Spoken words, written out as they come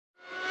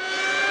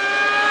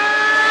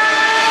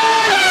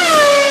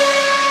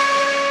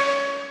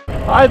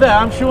Hi there,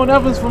 I'm Sean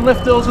Evans from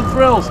Lift Hills and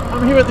Thrills.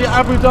 I'm here at the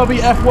Abu Dhabi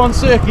F1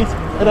 circuit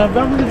and I've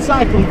been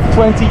cycling for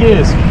 20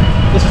 years.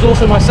 This is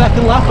also my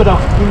second lap and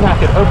I'm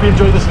knackered. Hope you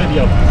enjoy this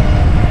video.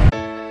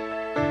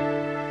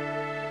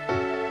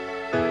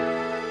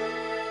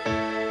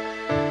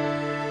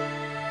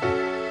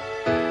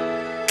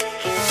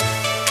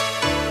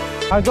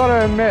 I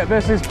gotta admit,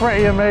 this is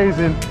pretty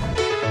amazing.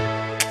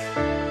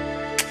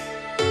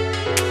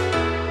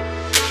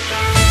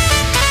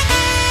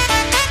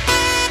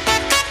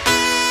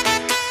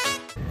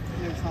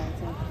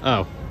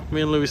 Oh,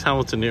 me and Lewis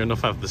Hamilton near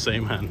enough have the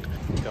same hand.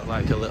 Got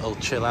like a little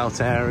chill out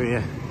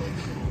area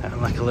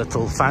and like a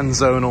little fan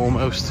zone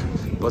almost.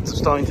 But I'm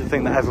starting to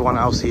think that everyone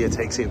else here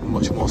takes it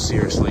much more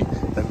seriously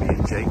than me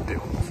and Jake do.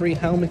 Free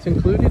helmet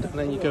included, and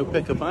then you go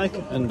pick a bike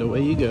and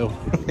away you go.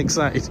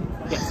 Excited?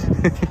 Yes.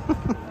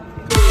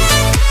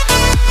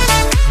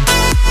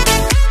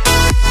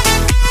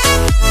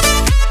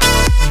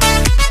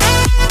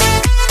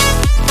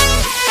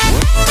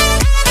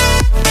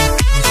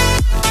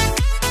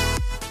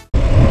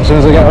 As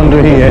soon as I get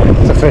under here,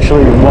 it's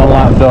officially 1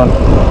 lap done.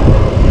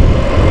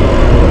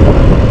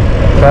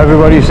 For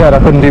everybody who said I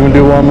couldn't even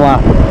do 1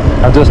 lap,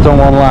 I've just done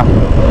 1 lap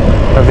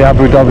of the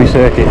Abu Dhabi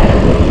circuit.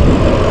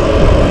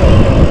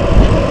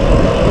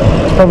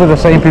 It's probably the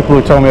same people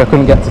who told me I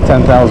couldn't get to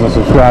 10,000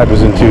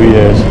 subscribers in 2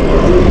 years.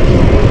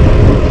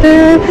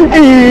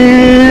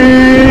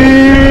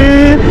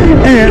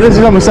 This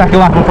is on my second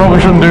lap, I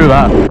probably shouldn't do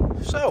that.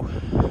 So,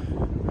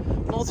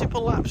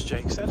 multiple laps,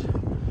 Jake said.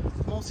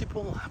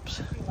 Multiple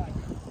laps.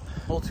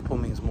 Multiple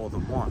means more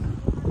than one.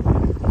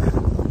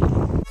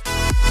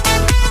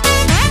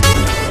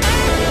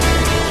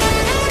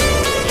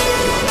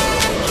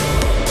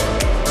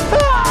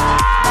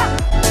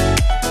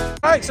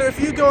 Right, so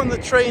if you go on the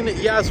Train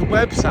Yas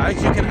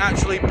website, you can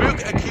actually book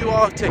a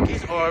QR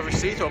ticket or a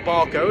receipt or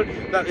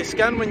barcode that they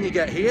scan when you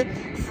get here.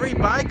 Free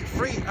bike,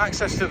 free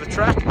access to the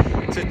track,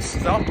 to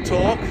stop,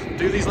 talk,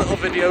 do these little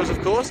videos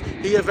of course,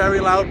 hear very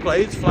loud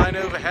planes flying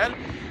overhead,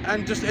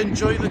 and just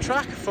enjoy the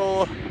track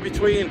for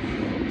between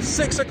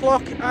 6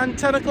 o'clock and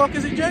 10 o'clock,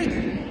 is it, Jake?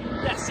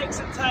 Yeah, 6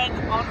 and 10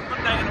 on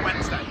Monday and a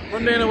Wednesday.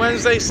 Monday and a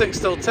Wednesday, 6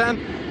 till 10.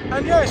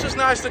 And yeah, it's just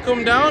nice to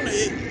come down.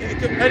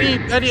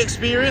 Any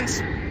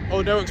experience,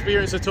 or no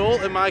experience at all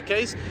in my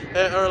case,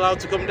 are allowed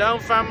to come down.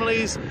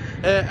 Families,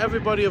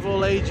 everybody of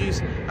all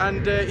ages.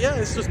 And yeah,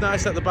 it's just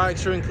nice that the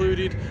bikes are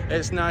included.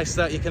 It's nice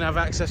that you can have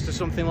access to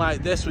something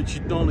like this, which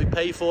you'd normally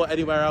pay for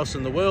anywhere else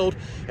in the world.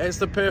 It's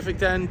the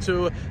perfect end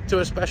to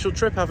a special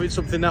trip, having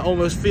something that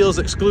almost feels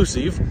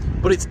exclusive,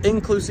 but it's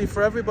inclusive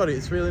for everybody.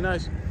 It's really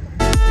nice.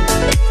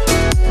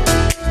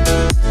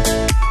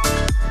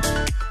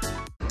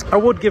 I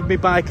would give my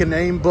bike a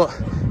name, but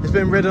it's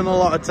been ridden a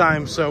lot of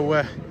times,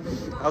 so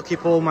I'll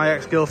keep all my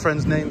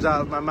ex-girlfriends' names out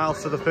of my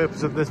mouth for the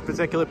purpose of this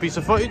particular piece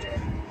of footage.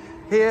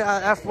 Here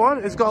at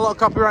F1, it's got a lot of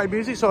copyright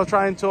music, so I'll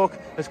try and talk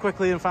as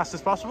quickly and fast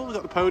as possible. We've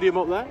got the podium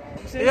up there.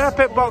 Yeah,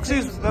 pit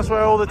boxes, that's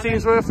where all the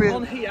teams were for you.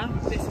 On here,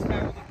 this is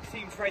where the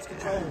team's race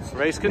controls.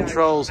 Race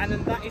controls. And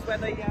then that is where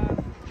they...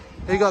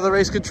 You got the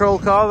race control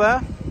car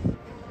there.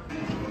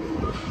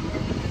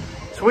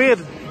 It's weird,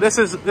 this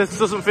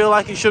doesn't feel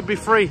like it should be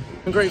free.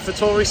 Great for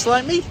tourists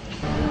like me.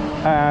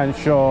 And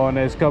Sean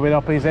is coming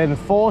up, he's in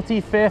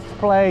 45th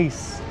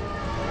place.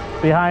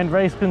 Behind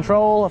race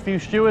control, a few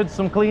stewards,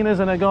 some cleaners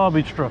and a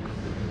garbage truck.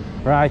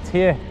 Right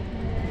here.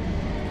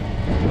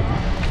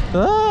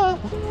 Ah.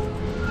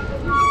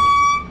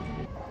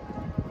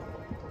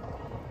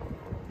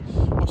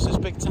 What's this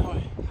big tower?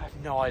 I have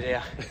no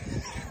idea.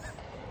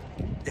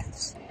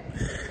 Yes.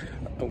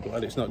 I'm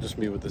glad it's not just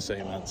me with the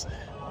same answer.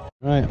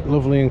 Right,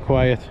 lovely and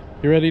quiet.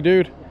 You ready,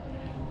 dude?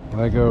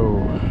 Let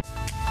go.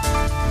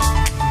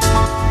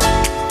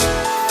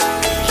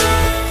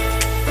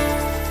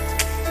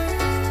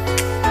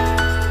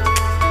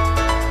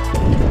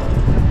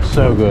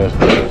 So good.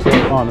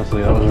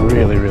 Honestly, that was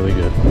really, really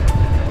good.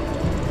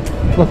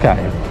 Look at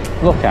him.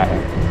 Look at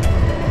him.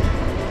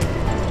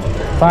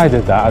 If I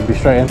did that, I'd be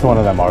straight into one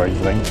of them orange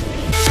things.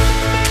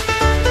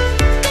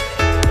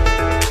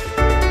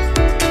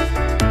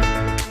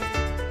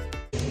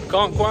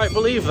 Can't quite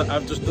believe that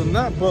I've just done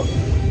that, but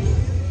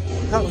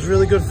that was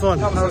really good fun.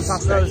 That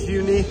was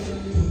unique.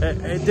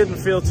 It didn't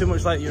feel too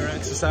much like you were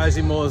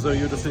exercising, more as though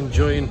you're just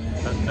enjoying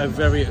a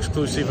very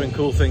exclusive and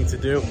cool thing to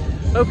do.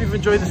 Hope you've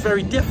enjoyed this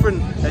very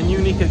different and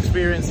unique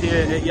experience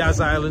here at Yas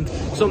Island.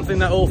 Something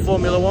that all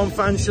Formula 1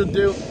 fans should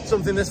do,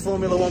 something this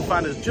Formula 1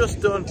 fan has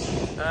just done.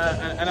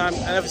 And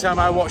every time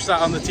I watch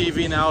that on the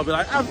TV now, I'll be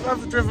like,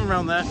 I've driven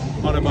around there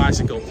on a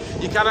bicycle.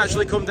 You can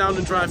actually come down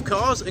and drive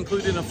cars,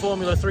 including a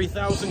Formula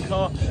 3000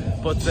 car.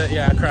 But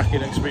yeah, a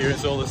cracking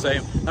experience all the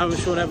same. I'm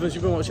Sean Evans,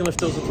 you've been watching Lift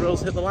Hills and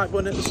Thrills. Hit the like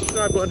button, hit the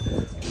subscribe button.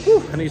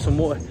 Whew, I need some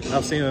water.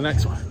 I'll see you in the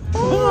next one.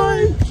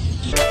 Bye!